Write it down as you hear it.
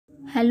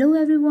Hello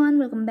everyone,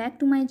 welcome back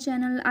to my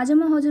channel. आज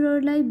म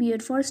हजुरहरूलाई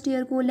B.ed फर्स्ट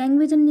इयरको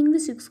ल्याङ्ग्वेज एन्ड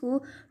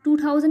लिङ्ग्विस्टिक्सको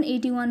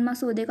 2081 मा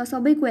सोधेका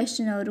सबै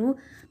क्वेसनहरू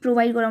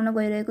प्रोभाइड गराउन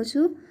गइरहेको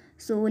छु।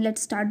 So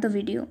let's start the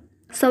video.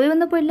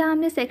 सबैभन्दा पहिला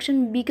हामीले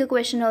सेक्सन B का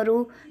क्वेसनहरू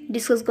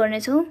डिस्कस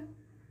गर्नेछौँ,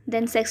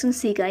 देन सेक्सन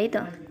C का है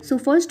त। सो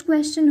फर्स्ट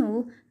क्वेसन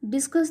हो,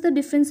 discuss the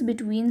difference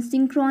between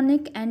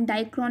सिङ्क्रोनिक and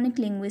diachronic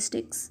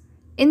linguistics.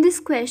 In this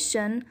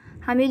question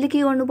हामीले के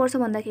गर्नुपर्छ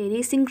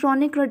भन्दाखेरि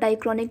सिङ्क्रोनिक र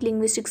डाइक्रोनिक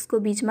लिङ्ग्विस्टिक्सको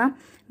बिचमा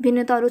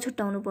भिन्नताहरू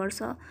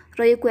छुट्याउनुपर्छ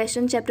र यो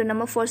क्वेसन च्याप्टर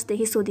नम्बर 1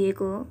 देखि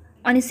सोधिएको हो।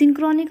 अनि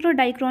सिङ्क्रोनिक र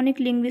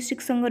डाइक्रोनिक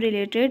लिङ्ग्विस्टिक्ससँग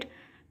रिलेटेड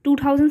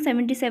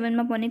 2077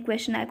 मा पनि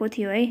क्वेसन आएको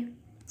थियो है।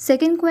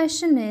 Second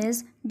question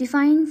is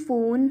define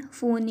phone,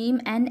 phoneme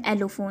and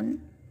allophone.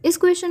 यस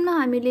क्वेसनमा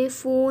हामीले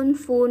फोन,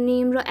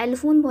 फोनिम र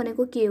एलोफोन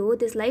भनेको के हो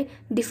त्यसलाई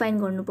डिफाइन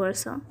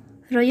गर्नुपर्छ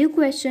र यो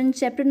क्वेसन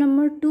च्याप्टर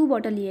नम्बर 2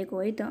 बाट लिएको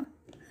है त।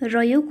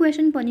 र यो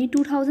क्वेसन पनि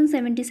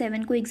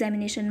 2077 को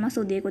एक्जामिनेसनमा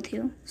सोधिएको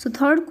थियो। सो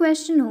थर्ड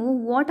क्वेसन हो,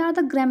 what are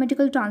the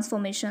grammatical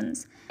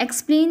ट्रान्सफर्मेसन्स,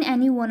 explain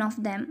any one of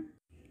them.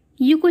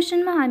 यो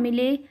क्वेसनमा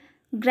हामीले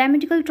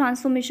ग्रामेटिकल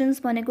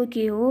ट्रान्सफर्मेसन्स भनेको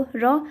के हो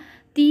र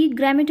ती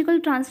ग्रामेटिकल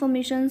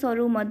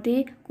ट्रान्सफर्मेसन्सहरू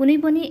मध्ये कुनै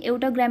पनि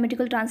एउटा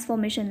ग्रामेटिकल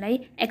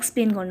ट्रान्सफर्मेसनलाई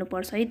एक्सप्लेन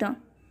गर्नुपर्छ है त।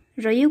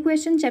 र यो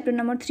क्वेसन च्याप्टर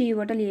नम्बर 3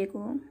 बाट लिएको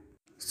हो।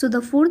 So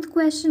the fourth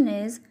question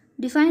is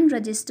define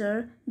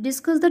register,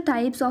 discuss the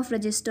types of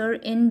register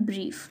in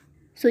brief.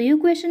 So यो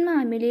क्वेसनमा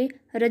हामीले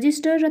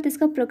रजिस्टर र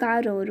त्यसका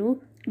प्रकारहरू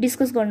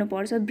डिस्कस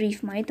गर्नुपर्छ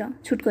ब्रिफमा है त,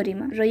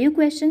 छुटकरीमा। र यो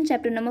क्वेसन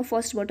च्याप्टर नम्बर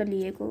 1 बाट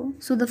लिएको हो।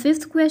 So the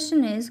fifth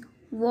question is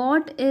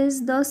what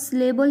is the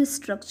syllable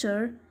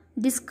structure,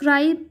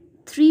 describe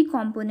 3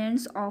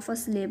 components of a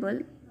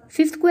syllable.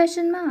 Fifth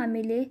क्वेसनमा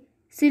हामीले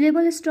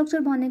सिलेबल स्ट्रक्चर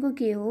भनेको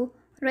के हो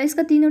र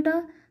यसका 3वटा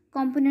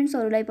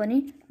कम्पोनेन्ट्सहरूलाई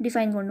पनि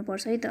डिफाइन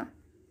गर्नुपर्छ है त।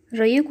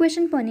 र यो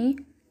क्वेसन पनि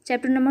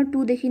च्याप्टर नम्बर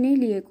 2 देखि नै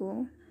लिएको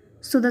हो।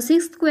 So the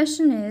sixth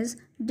question is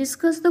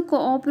discuss the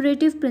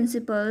cooperative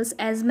principles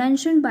as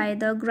mentioned by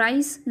the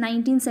Grice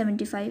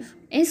 1975।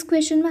 यस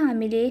क्वेसनमा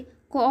हामीले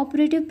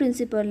कोअपरेटिभ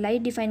प्रिन्सिपललाई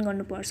डिफाइन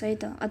गर्नुपर्छ है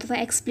त, अथवा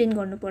एक्सप्लेन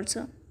गर्नुपर्छ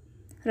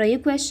र यो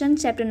क्वेसन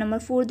च्याप्टर नम्बर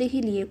 4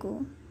 देखि लिएको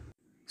हो।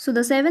 So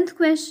the seventh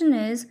question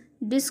is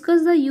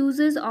discuss the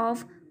uses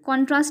of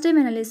कन्ट्रास्टिभ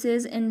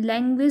analysis in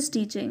language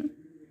teaching.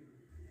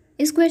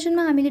 यस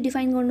क्वेसनमा हामीले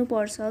डिफाइन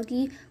गर्नुपर्छ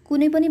कि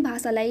कुनै पनि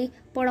भाषालाई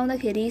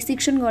पढाउँदाखेरि,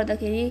 शिक्षण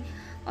गर्दाखेरि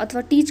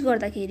अथवा टिच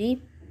गर्दाखेरि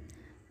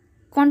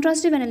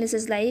कन्ट्रास्टिभ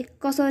एनालिसिसलाई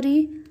कसरी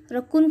र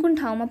कुन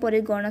ठाउँमा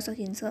प्रयोग गर्न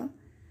सकिन्छ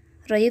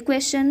र यो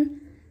क्वेसन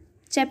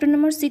च्याप्टर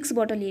नम्बर 6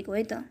 बाट लिएको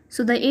है त।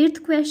 So the eighth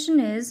question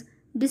is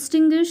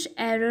distinguish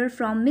error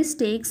from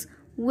mistakes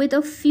with a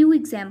few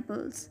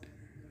examples.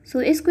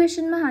 So yes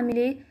क्वेसनमा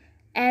हामीले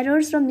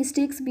एरर्स र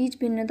मिस्टेक्स बीच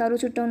भिन्नताहरू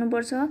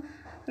छुट्याउनुपर्छ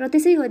र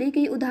त्यसै गरी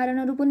केही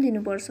उदाहरणहरू पनि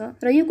दिनुपर्छ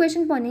र यो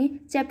क्वेसन पनि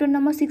च्याप्टर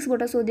नम्बर 6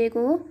 बाट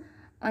सोधिएको हो।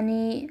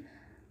 अनि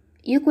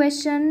यो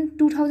क्वेसन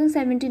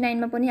 2079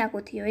 मा पनि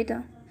आएको थियो है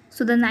त।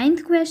 So the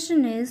ninth question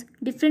is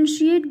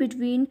differentiate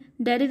between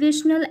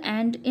derivational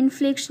and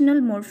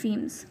inflectional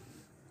morphemes।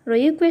 र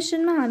यो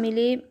क्वेसनमा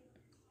हामीले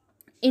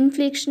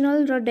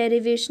इन्फ्लेक्सनल र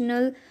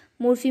डेरिभेसनल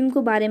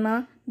मोर्फिमको बारेमा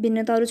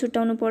भिन्नताहरू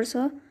छुट्याउनु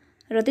पर्छ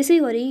र त्यसै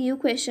गरी यो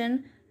क्वेसन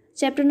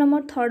च्याप्टर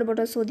नम्बर 3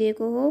 बाट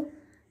सोधिएको हो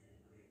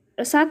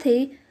र साथै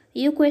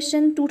यो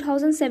क्वेसन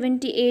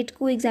 2078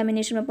 को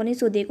एक्जामिनेसनमा पनि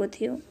सोधिएको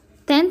थियो।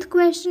 10th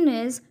question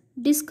is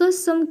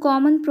discuss some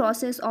common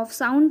process of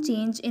sound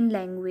change in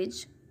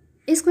language.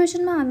 यस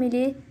क्वेसनमा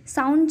हामीले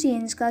साउन्ड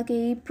चेन्जका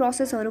केही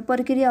प्रोसेसहरू,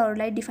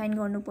 प्रक्रियाहरूलाई डिफाइन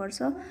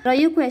गर्नुपर्छ र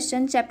यो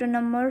क्वेसन च्याप्टर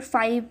नम्बर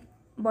 5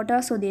 बाट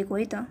सोधिएको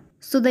है त।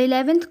 So the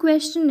 11th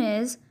question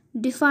is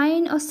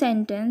define a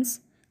sentence,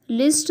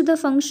 list the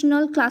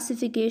functional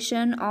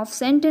classification of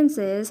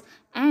sentences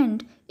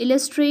and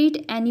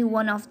illustrate any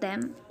one of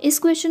them. यस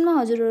क्वेसनमा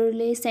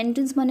हजुरहरूले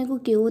सेन्टेन्स भनेको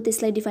के हो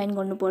त्यसलाई डिफाइन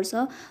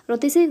गर्नुपर्छ र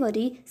त्यसै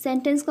गरी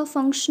सेन्टेन्सका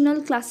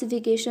फङ्सनल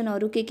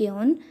क्लासिफिकेसनहरू के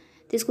हुन्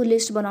त्यसको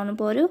लिस्ट बनाउनु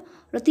पर्यो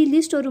र ती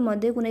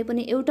लिस्टहरूमध्ये कुनै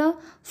पनि एउटा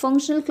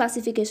फङ्सनल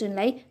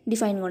क्लासिफिकेसनलाई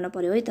डिफाइन गर्न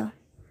पर्यो है त।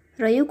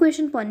 र यो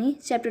क्वेसन पनि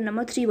च्याप्टर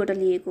नम्बर 3 बाट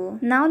लिएको हो।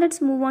 Now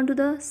let's move on to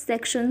the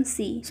section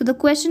C। So the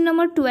question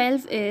number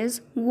 12 is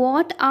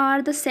what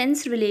are the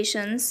sense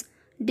relations,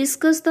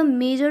 discuss the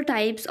major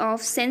types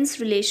of sense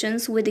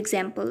relations with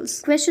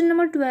examples. Question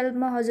number 12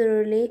 मा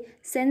हजुरहरूले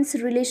sense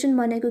relation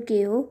भनेको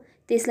के हो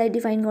त्यसलाई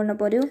define गर्न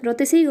पर्यो र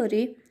त्यसै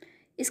गरी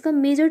यसका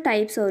मेजर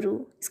टाइप्सहरू,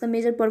 यसका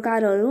मेजर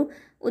प्रकारहरू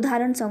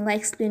उदाहरणसँग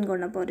एक्सप्लेन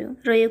गर्न पर्यो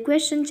र यो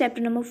क्वेसन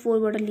च्याप्टर नम्बर 4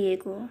 बाट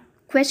लिएको हो।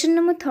 Question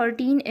number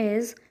 13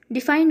 is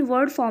define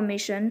word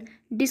formation,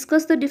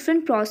 discuss the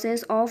different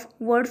process of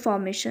word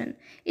formation.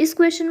 यस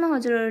क्वेसनमा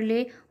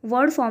हजुरहरूले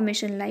वर्ड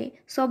फर्मेसनलाई,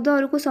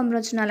 शब्दहरूको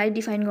संरचनालाई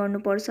डिफाइन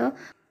गर्नुपर्छ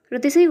र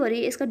त्यसै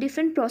गरी यसका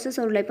डिफ्रेन्ट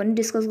प्रोसेसहरूलाई पनि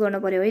डिस्कस गर्न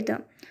पर्यो है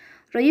त।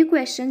 र यो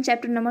क्वेसन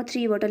च्याप्टर नम्बर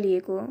 3 बाट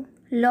लिएको हो।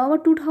 ल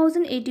अब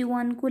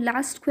 2081 को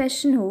लास्ट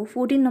क्वेसन हो,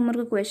 14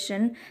 नम्बरको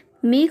question,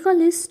 Make a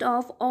list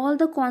of all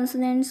the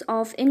consonants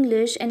of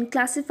English and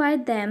classify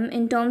them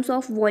in terms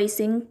of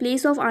voicing,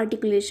 place of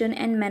articulation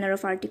and manner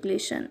of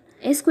articulation.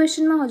 यस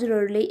क्वेशनमा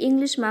हजुरहरूले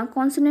इङ्ग्लिसमा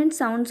कन्सोनेन्ट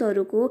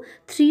साउन्ड्सहरूको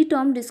 3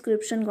 टर्म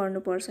डिस्क्रिप्सन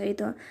गर्नुपर्छ है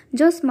त,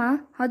 जसमा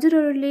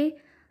हजुरहरूले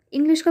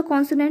इङ्ग्लिसका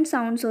कन्सोनेन्ट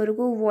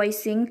साउन्ड्सहरूको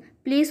भोइसिङ,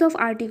 प्लेस अफ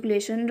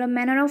आर्टिकुलेसन र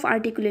manner of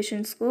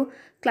आर्टिकुलेसन्सको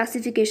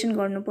classification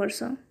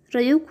गर्नुपर्छ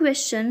र यो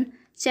क्वेसन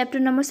च्याप्टर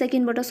नम्बर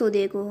 2 बाट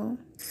सोधिएको हो।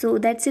 So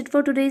that's it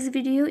for today's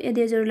video.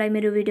 यदि हजुरलाई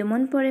मेरो भिडियो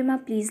मन परेमा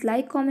प्लिज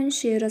लाइक, कमेन्ट,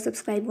 सेयर र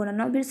सब्सक्राइब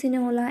गर्न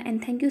नबिर्सिनु होला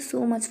and thank you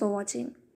so much for watching.